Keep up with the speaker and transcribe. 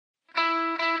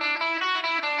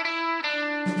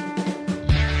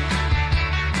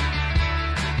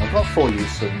for you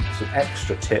some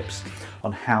extra tips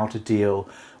on how to deal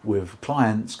with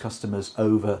clients, customers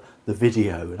over the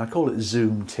video, and I call it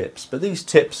Zoom tips. But these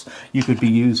tips you could be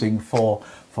using for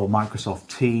Microsoft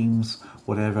Teams,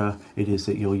 whatever it is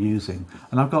that you're using.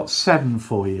 And I've got 7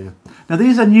 for you. Now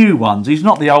these are new ones. These are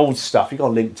not the old stuff. You've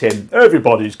got LinkedIn.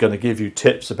 Everybody's going to give you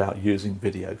tips about using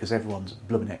video because everyone's a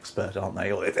blooming expert, aren't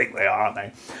they? Or they think they are, aren't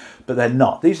they? But they're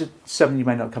not. These are 7 you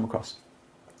may not come across.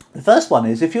 The first one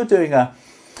is if you're doing a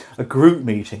group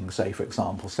meeting, say for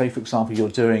example you're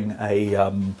doing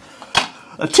a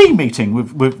team meeting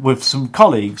with some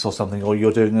colleagues or something, or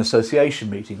you're doing an association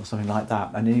meeting or something like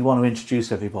that, and then you want to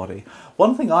introduce everybody.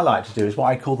 One thing I like to do is what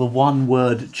I call the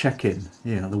one-word check-in.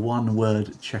 The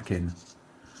one-word check-in.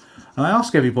 And I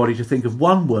ask everybody to think of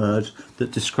one word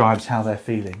that describes how they're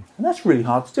feeling, and that's really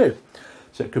hard to do.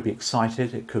 So it could be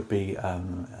excited, it could be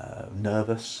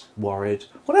nervous, worried,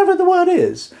 whatever the word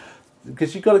is,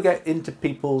 because you've got to get into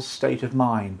people's state of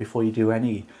mind before you do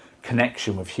any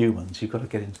connection with humans. You've got to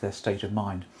get into their state of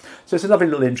mind. So it's a lovely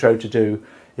little intro to do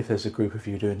if there's a group of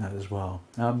you doing that as well.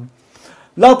 A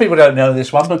lot of people don't know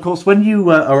this one, but of course when you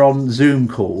are on Zoom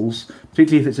calls,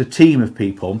 particularly if it's a team of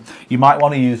people, you might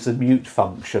want to use the mute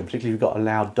function, particularly if you've got a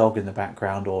loud dog in the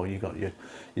background, or you've got your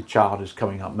child is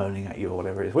coming up moaning at you or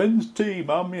whatever it is. When's tea,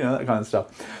 mum? That kind of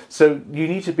stuff. So you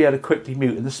need to be able to quickly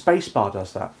mute, and the space bar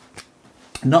does that.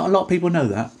 Not a lot of people know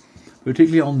that,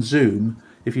 particularly on Zoom.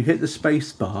 If you hit the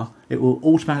space bar, it will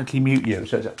automatically mute you.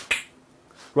 So it's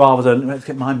rather than let's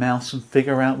get my mouse and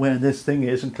figure out where this thing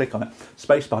is and click on it.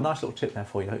 Space bar, nice little tip there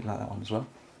for you. I hope you like that one as well.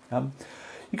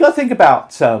 You've got to think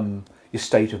about your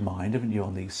state of mind, haven't you,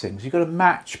 on these things? You've got to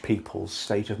match people's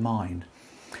state of mind.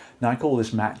 Now, I call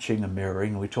this matching and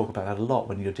mirroring, and we talk about that a lot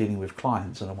when you're dealing with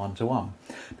clients on a one-to-one.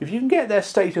 But if you can get their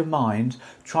state of mind,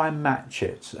 try and match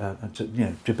it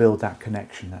to build that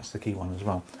connection. That's the key one as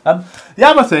well. The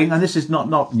other thing, and this is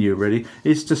not new really,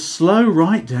 is to slow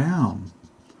right down.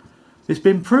 It's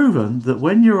been proven that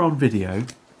when you're on video,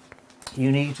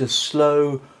 you need to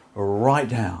slow right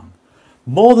down.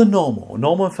 More than normal.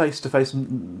 Normal face-to-face,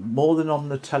 more than on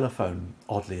the telephone,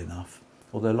 oddly enough.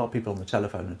 Although a lot of people on the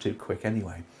telephone are too quick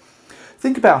anyway.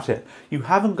 Think about it. You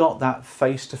haven't got that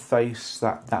face-to-face,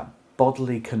 that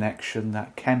bodily connection,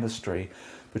 that chemistry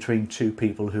between two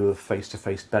people who are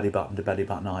face-to-face, belly button to belly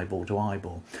button, eyeball to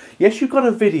eyeball. Yes, you've got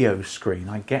a video screen.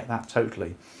 I get that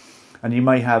totally. And you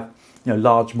may have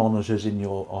large monitors in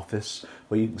your office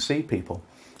where you can see people.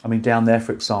 I mean, down there,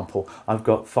 for example, I've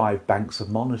got 5 banks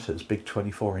of monitors, big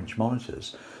 24-inch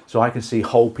monitors. So I can see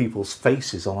whole people's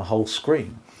faces on a whole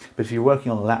screen. But if you're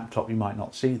working on a laptop, you might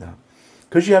not see that.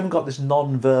 Because you haven't got this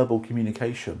non-verbal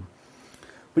communication,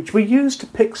 which we use to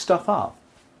pick stuff up.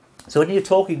 So when you're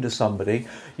talking to somebody,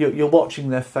 you're watching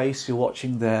their face, you're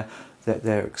watching their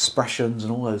expressions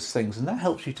and all those things, and that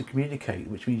helps you to communicate,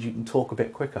 which means you can talk a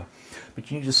bit quicker. But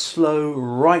you need to slow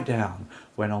right down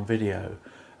when on video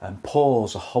and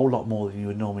pause a whole lot more than you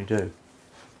would normally do.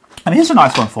 And here's a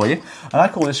nice one for you, and I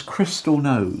call this crystal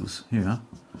nose.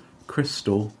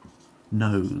 Crystal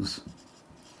nose.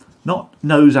 Not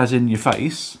nose as in your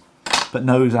face, but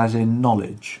nose as in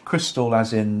knowledge. Crystal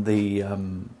as in the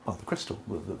crystal,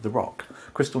 the rock.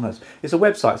 Crystal nose. It's a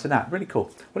website, it's an app, really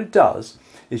cool. What it does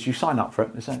is you sign up for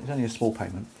it, it's only a small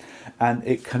payment, and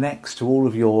it connects to all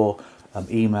of your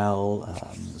email,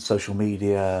 social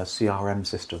media, CRM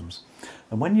systems.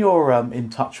 And when you're in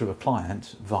touch with a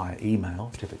client via email,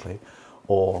 typically,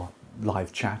 or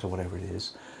live chat or whatever it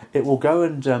is, it will go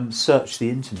and search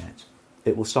the internet.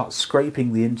 It will start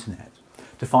scraping the internet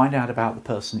to find out about the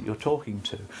person that you're talking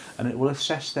to, and it will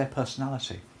assess their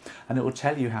personality, and it will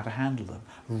tell you how to handle them.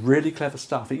 Really clever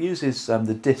stuff. It uses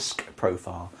the DISC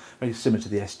profile, very similar to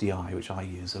the SDI, which I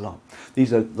use a lot.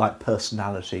 These are like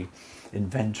personality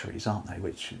inventories, aren't they?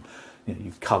 Which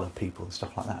you colour people and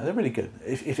stuff like that. They're really good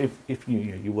if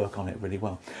you work on it really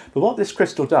well. But what this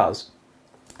crystal does,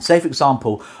 say for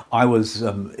example, I was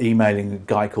emailing a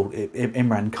guy called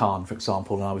Imran Khan, for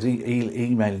example, and I was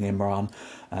emailing Imran,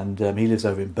 and he lives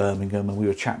over in Birmingham, and we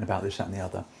were chatting about this, that and the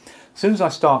other. As soon as I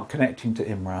start connecting to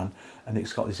Imran, and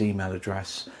it's got his email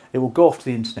address, it will go off to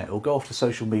the internet, it will go off to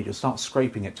social media, start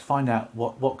scraping it to find out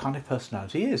what kind of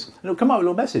personality he is. And it'll come up with a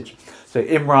little message. So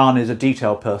Imran is a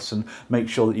detailed person, make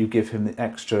sure that you give him the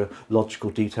extra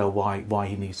logical detail why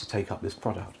he needs to take up this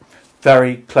product.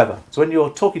 Very clever. So when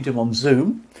you're talking to him on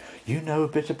Zoom, you know a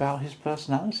bit about his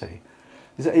personality.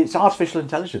 It's artificial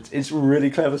intelligence. It's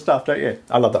really clever stuff, don't you?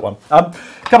 I love that one. A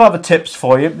couple other tips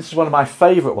for you. This is one of my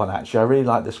favourite one, actually. I really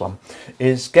like this one.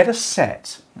 Is get a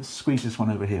set. Let's squeeze this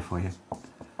one over here for you.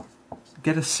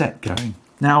 Get a set going.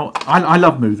 Now, I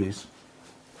love movies.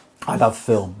 I love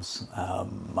films.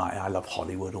 I love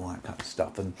Hollywood, all that kind of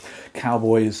stuff, and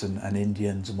cowboys and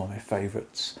Indians are one of my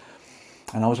favourites.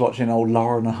 And I was watching old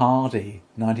Laurel and Hardy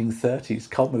 1930s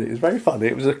comedy. It was very funny.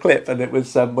 It was a clip, and it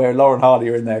was where Laurel and Hardy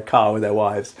are in their car with their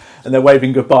wives, and they're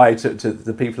waving goodbye to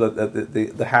the people at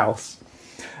the house.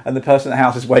 And the person at the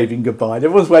house is waving goodbye. And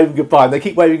everyone's waving goodbye. And they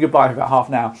keep waving goodbye for about half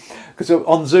an hour. Because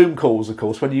on Zoom calls, of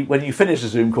course, when you finish a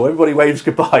Zoom call, everybody waves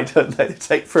goodbye, don't they? They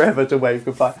take forever to wave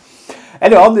goodbye.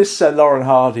 Anyway, on this Laurel and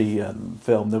Hardy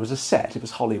film, there was a set. It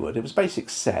was Hollywood. It was a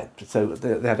basic set. So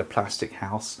they had a plastic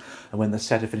house. And when the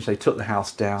set had finished, they took the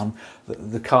house down.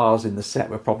 The cars in the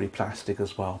set were probably plastic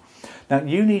as well. Now,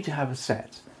 you need to have a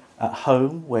set at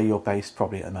home, where you're based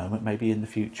probably at the moment, maybe in the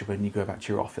future when you go back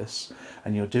to your office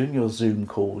and you're doing your Zoom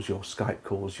calls, your Skype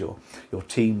calls, your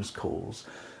Teams calls.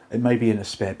 It may be in a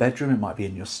spare bedroom, it might be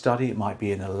in your study, it might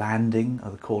be in a landing,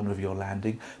 at the corner of your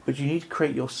landing, but you need to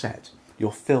create your set,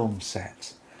 your film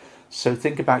set. So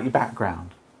think about your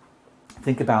background,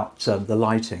 think about the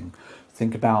lighting,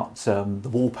 think about the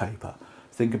wallpaper,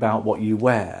 think about what you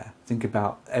wear, think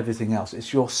about everything else.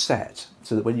 It's your set,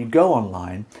 so that when you go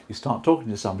online, you start talking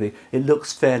to somebody, it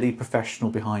looks fairly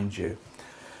professional behind you.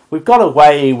 We've got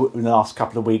away in the last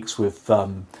couple of weeks with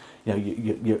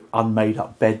your unmade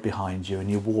up bed behind you and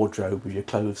your wardrobe with your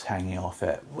clothes hanging off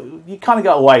it. You kind of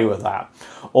got away with that.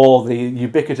 Or the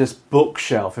ubiquitous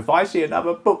bookshelf. If I see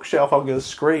another bookshelf, I'm going to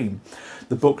scream.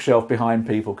 The bookshelf behind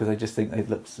people, because they just think it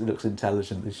looks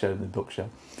intelligent. They show them the bookshelf.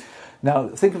 Now,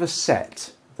 think of a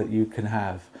set that you can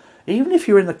have. Even if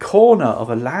you're in the corner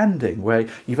of a landing where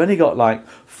you've only got like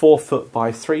 4 foot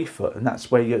by 3 foot, and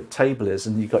that's where your table is,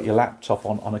 and you've got your laptop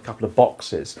on a couple of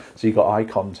boxes, so you've got eye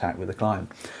contact with the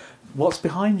client. What's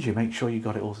behind you? Make sure you've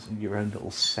got it all, your own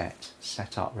little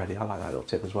set up ready. I like that little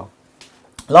tip as well.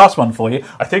 Last one for you.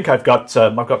 I think I've got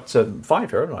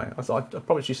 5 here, haven't I? I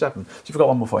promised you 7. So I've got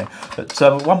one more for you.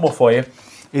 But one more for you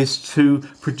is to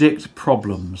predict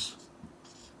problems.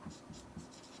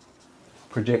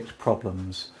 Predict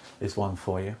problems is one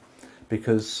for you,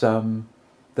 because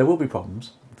there will be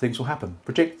problems. Things will happen.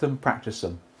 Predict them, practice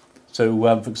them. So,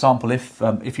 for example,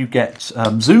 if you get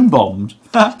Zoom bombed,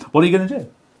 what are you going to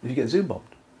do if you get Zoom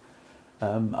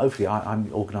bombed? Hopefully,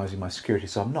 I'm organising my security,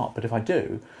 so I'm not. But if I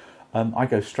do, I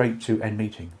go straight to end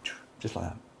meeting, just like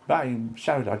that. Bang,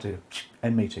 shout, I do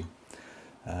end meeting.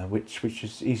 Which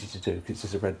is easy to do because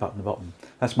there's a red button at the bottom.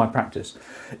 That's my practice.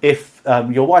 If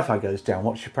your Wi-Fi goes down,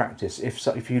 what's your practice?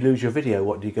 If you lose your video,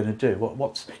 what are you going to do?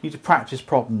 You need to practice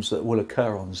problems that will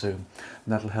occur on Zoom,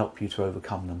 and that'll help you to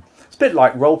overcome them. It's a bit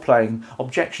like role-playing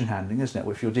objection handling, isn't it?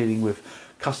 If you're dealing with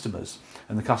customers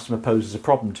and the customer poses a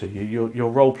problem to you,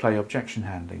 your role-play objection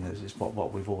handling is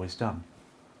what we've always done.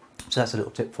 So that's a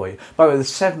little tip for you. By the way, the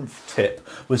 7th tip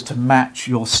was to match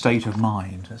your state of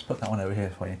mind. Let's put that one over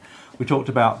here for you. We talked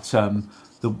about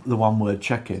the one-word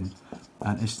check-in,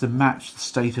 and it's to match the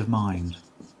state of mind.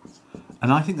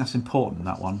 And I think that's important,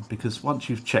 that one, because once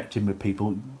you've checked in with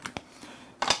people,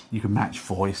 you can match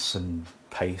voice and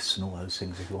pace and all those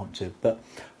things if you want to. But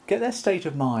get their state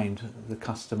of mind, the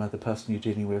customer, the person you're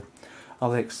dealing with.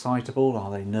 Are they excitable?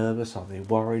 Are they nervous? Are they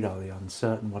worried? Are they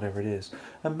uncertain? Whatever it is,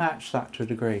 and match that to a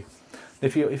degree.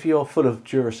 If you're full of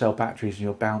Duracell batteries and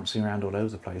you're bouncing around all over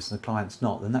the place and the client's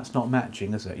not, then that's not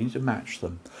matching, is it? You need to match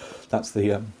them. That's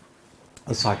the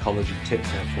psychology tip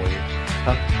there for you.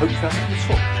 Hope you found that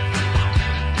useful.